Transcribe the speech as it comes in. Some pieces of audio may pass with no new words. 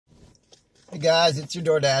Hey guys, it's your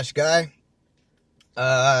DoorDash guy.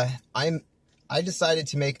 I decided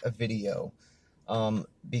to make a video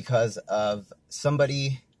because of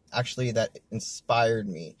somebody actually that inspired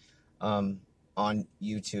me on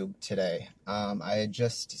YouTube today. I had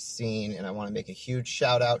just seen, and I want to make a huge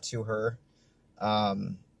shout out to her.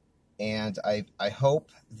 And I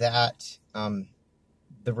hope that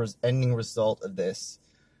the ending result of this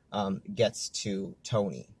gets to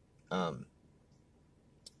Tony.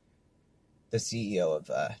 The CEO of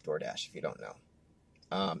DoorDash, if you don't know.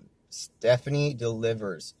 Stephanie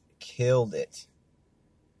Delivers killed it.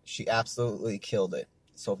 She absolutely killed it.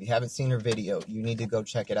 So if you haven't seen her video, you need to go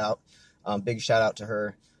check it out. Big shout out to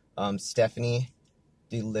her. Stephanie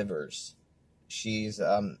Delivers. She's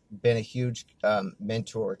been a huge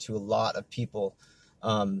mentor to a lot of people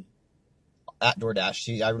at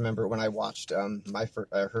DoorDash. I remember when I watched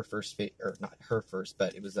her first, or not her first,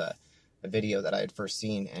 but it was a video that I had first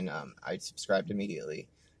seen, and I subscribed immediately.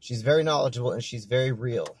 She's very knowledgeable and she's very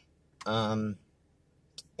real. And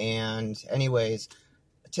anyways,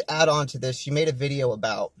 to add on to this, she made a video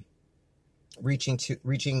about reaching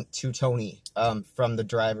to Tony from the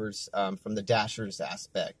drivers, from the Dashers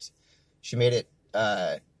aspect. She made it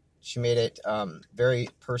very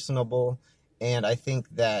personable, and I think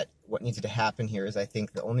that what needs to happen here is, I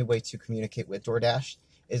think the only way to communicate with DoorDash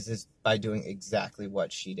is by doing exactly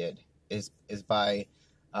what she did. Is by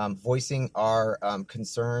voicing our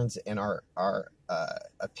concerns and our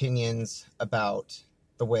opinions about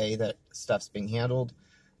the way that stuff's being handled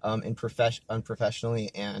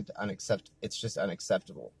unprofessionally and it's just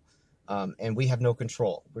unacceptable. And we have no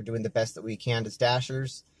control. We're doing the best that we can as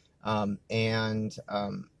Dashers, and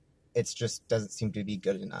it's just doesn't seem to be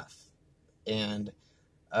good enough. And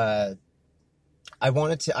I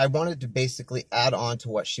wanted to basically add on to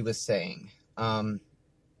what she was saying.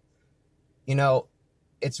 You know,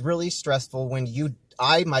 it's really stressful when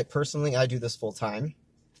I do this full time.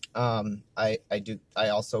 I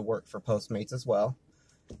also work for Postmates as well.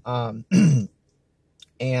 And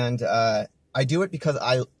I do it because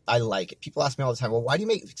I like it. People ask me all the time, well, why do you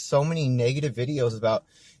make so many negative videos about,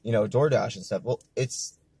 DoorDash and stuff? Well,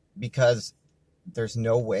 it's because there's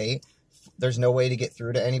no way to get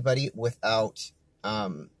through to anybody without,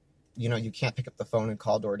 you can't pick up the phone and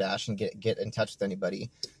call DoorDash and get in touch with anybody.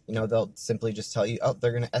 They'll simply just tell you, oh,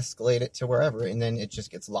 they're going to escalate it to wherever. And then it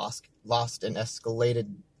just gets lost and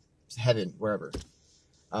escalated to heaven, wherever.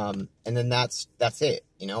 And then that's it.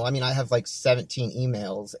 I have like 17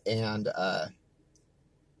 emails and,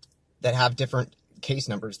 that have different case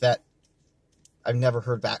numbers that I've never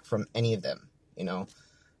heard back from any of them,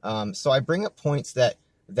 So I bring up points that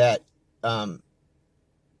are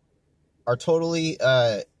totally,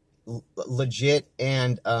 legit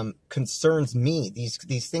and concerns me. These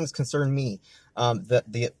things concern me.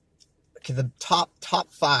 The top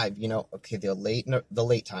five, the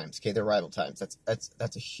late times, the arrival times.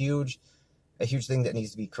 That's a huge thing that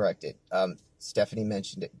needs to be corrected. Stephanie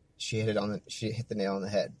mentioned it. She hit the nail on the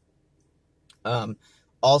head.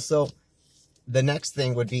 Also, the next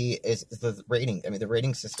thing would be is the rating. The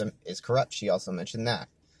rating system is corrupt. She also mentioned that.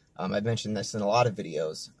 I've mentioned this in a lot of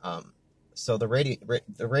videos. So the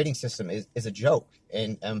rating system is a joke,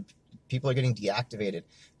 and people are getting deactivated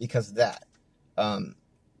because of that.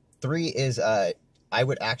 3 is I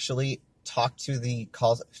would actually talk to the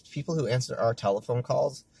people who answer our telephone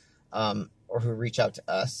calls, or who reach out to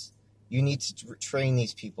us. You need to train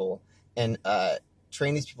these people and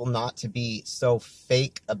train these people not to be so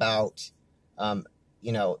fake about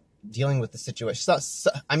dealing with the situation.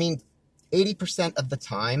 80% of the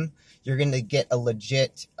time, you're going to get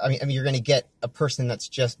you're going to get a person that's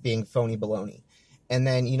just being phony baloney. And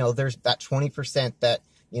then, there's that 20% that,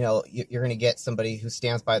 you're going to get somebody who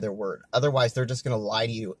stands by their word. Otherwise, they're just going to lie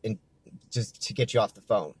to you and just to get you off the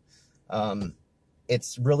phone.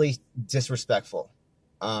 It's really disrespectful.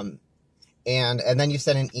 And then you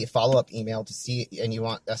send a follow-up email to see, and you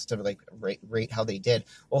want us to rate how they did.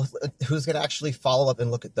 Well, who's going to actually follow up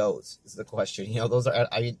and look at those is the question. Those are,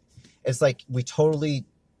 it's like we totally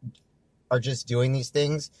are just doing these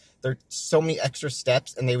things. There are so many extra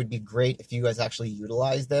steps, and they would be great if you guys actually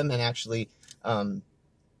utilize them and actually,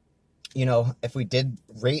 if we did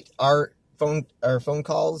rate our phone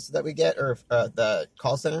calls that we get, or the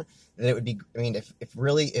call center, then it would be, if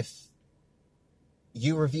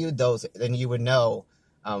you reviewed those, then you would know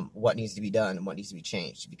what needs to be done and what needs to be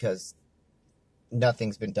changed, because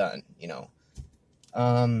nothing's been done,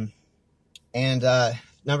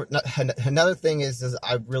 Another thing is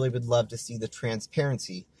I really would love to see the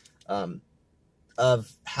transparency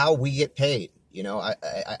of how we get paid.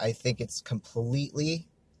 I think it's completely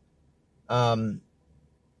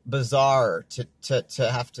bizarre to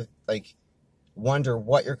have to like wonder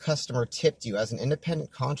what your customer tipped you as an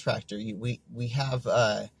independent contractor. We have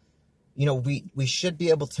we should be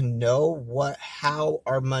able to know how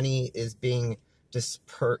our money is being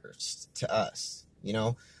dispersed to us.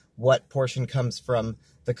 What portion comes from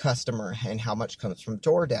the customer and how much comes from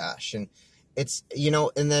DoorDash, and it's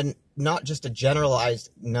and then not just a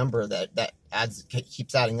generalized number that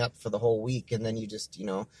keeps adding up for the whole week, and then you just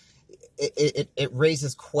it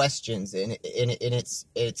raises questions, and it's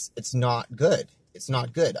not good. It's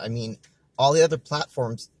not good. I mean, all the other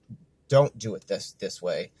platforms don't do it this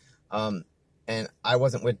way. And I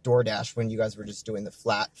wasn't with DoorDash when you guys were just doing the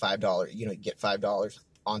flat $5, you get $5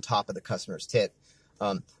 on top of the customer's tip.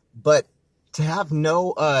 But to have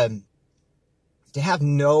no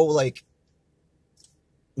like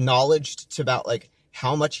knowledge about like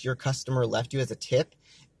how much your customer left you as a tip,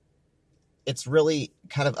 it's really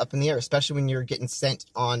kind of up in the air, especially when you're getting sent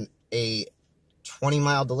on a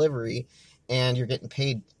 20-mile delivery and you're getting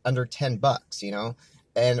paid under $10,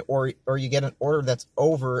 and or you get an order that's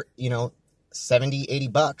over,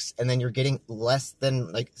 $70-$80, and then you're getting less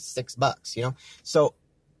than like $6, So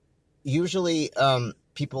usually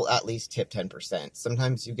people at least tip 10%.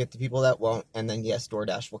 Sometimes you get the people that won't, and then yes,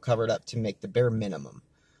 DoorDash will cover it up to make the bare minimum.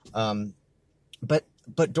 But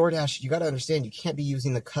DoorDash, you got to understand, you can't be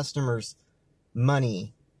using the customer's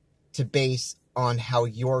money to base on how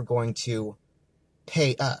you're going to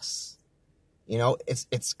pay us.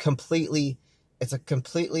 It's a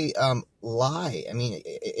completely lie. I mean,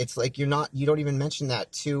 it's like you don't even mention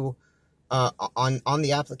that to on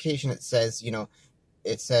the application. It says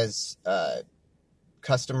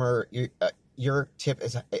customer, your tip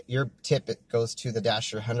it goes to the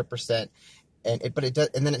Dasher 100%, but it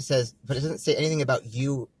doesn't say anything about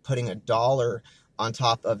you putting $1 on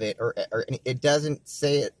top of it, or it doesn't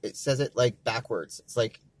say it. It says it like backwards. It's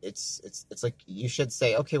like it's like you should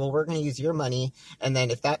say, okay, well, we're going to use your money, and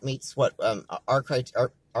then if that meets what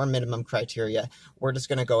our minimum criteria, we're just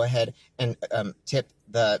going to go ahead and tip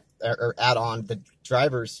or add on the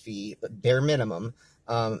driver's fee, but bare minimum,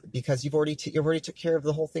 because you've already took care of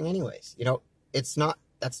the whole thing anyways. That's not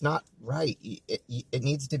right. It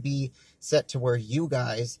needs to be set to where you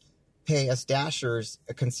guys pay us Dashers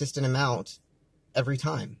a consistent amount every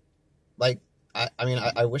time. Like,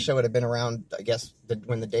 I wish I would have been around, I guess,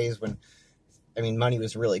 when the days when, money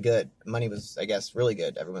was really good. Money was, I guess, really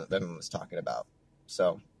good. Everyone was talking about.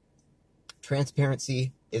 So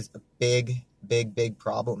transparency is a big, big, big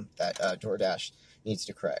problem that DoorDash needs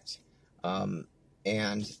to correct. And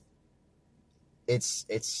it's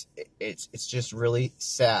just really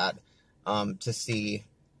sad to see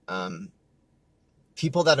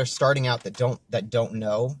people that are starting out that don't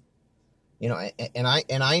know. And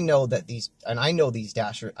I know that these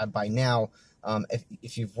Dashers by now.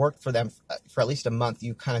 If you've worked for them for at least a month,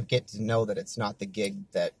 you kind of get to know that it's not the gig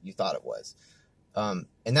that you thought it was, and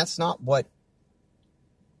that's not what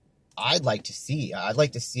I'd like to see. I'd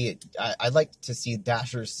like to see it. I'd like to see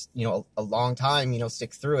Dashers, a long time,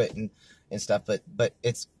 stick through it and stuff. But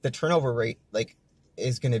it's the turnover rate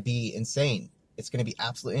is going to be insane. It's going to be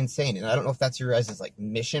absolutely insane. And I don't know if that's your guys'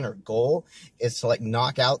 mission or goal, is to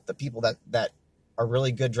knock out the people that are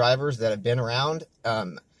really good drivers that have been around,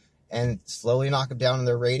 and slowly knock them down in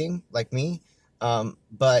their rating like me.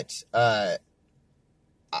 But I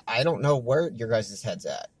don't know where your guys' head's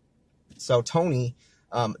at. So Tony,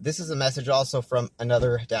 this is a message also from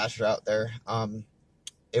another Dasher out there.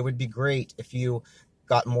 It would be great if you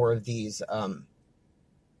got more of these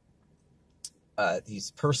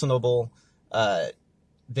personable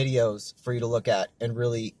videos for you to look at and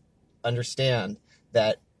really understand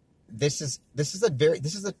that this is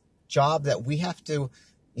a job that we have to,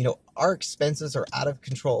 our expenses are out of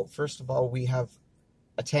control. First of all, we have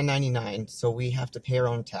a 1099, so we have to pay our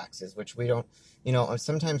own taxes, which we don't,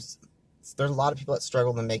 sometimes there's a lot of people that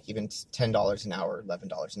struggle to make even $10 an hour,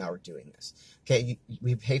 $11 an hour doing this. Okay,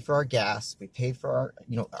 we pay for our gas, we pay for our,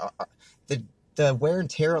 the wear and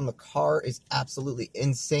tear on the car is absolutely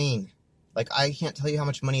insane. I can't tell you how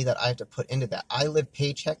much money that I have to put into that. I live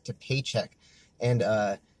paycheck to paycheck, and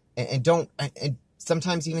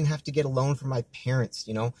sometimes even have to get a loan from my parents,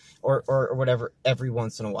 or whatever every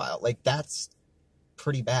once in a while. That's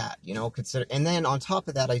pretty bad, consider. And then on top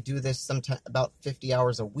of that, I do this sometimes about 50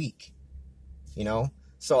 hours a week,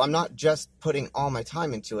 so I'm not just putting all my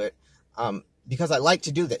time into it, because I like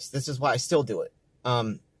to do this. This is why I still do it.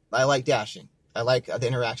 I like dashing. I like the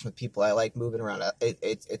interaction with people. I like moving around.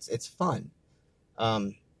 It's fun.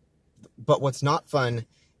 But what's not fun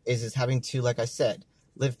is having to, like I said,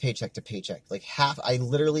 live paycheck to paycheck. Like I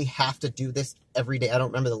literally have to do this every day. I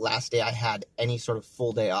don't remember the last day I had any sort of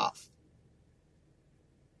full day off.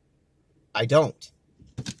 I don't.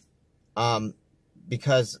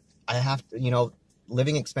 Because I have to, you know,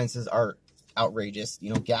 living expenses are outrageous.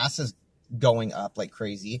 You know, gas is going up like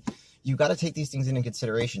crazy. You got to take these things into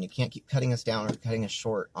consideration. You can't keep cutting us down or cutting us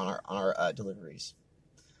short on our deliveries.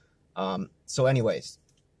 So anyways,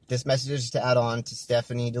 this message is to add on to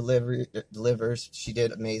Stephanie delivers. She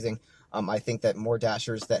did amazing. I think that more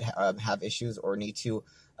Dashers that have issues or need to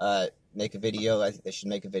make a video, I think they should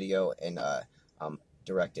make a video and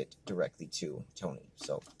direct it directly to Tony.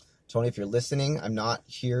 So Tony, if you're listening, I'm not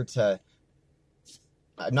here to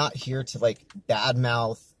like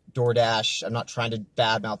badmouth DoorDash. I'm not trying to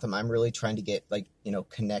badmouth them. I'm really trying to get, like, you know,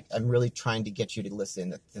 connect. I'm really trying to get you to listen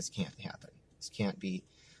that this can't happen. This can't be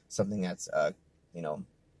something that's, you know,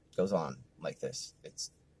 goes on like this.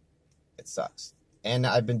 It sucks. And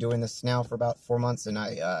I've been doing this now for about 4 months, and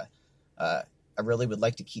I really would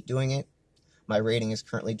like to keep doing it. My rating is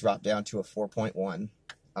currently dropped down to a 4.1.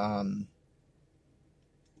 I'm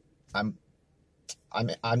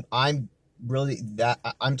really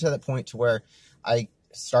I'm to the point to where I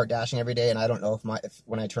start dashing every day, and I don't know if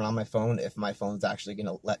when I turn on my phone, if my phone's actually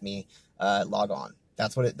gonna let me log on.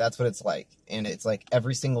 That's what it's like, and it's like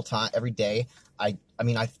every single time, every day.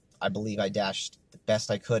 I believe I dashed the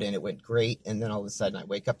best I could, and it went great. And then all of a sudden, I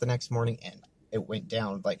wake up the next morning, and it went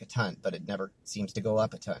down like a ton, but it never seems to go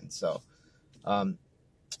up a ton. So,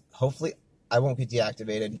 hopefully, I won't get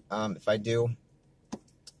deactivated. If I do,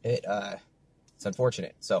 it's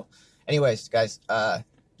unfortunate. So, anyways, guys,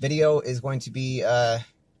 video is going to be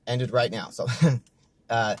ended right now. So,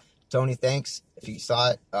 Tony, thanks. If you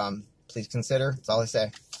saw it, please consider. That's all I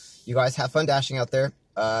say. You guys have fun dashing out there.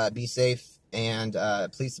 Be safe, and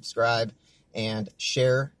please subscribe and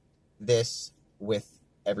share this with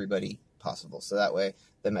everybody possible, so that way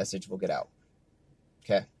the message will get out.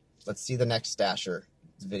 Okay, let's see the next Dasher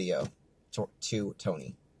video to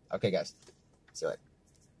Tony. Okay, guys, see you later.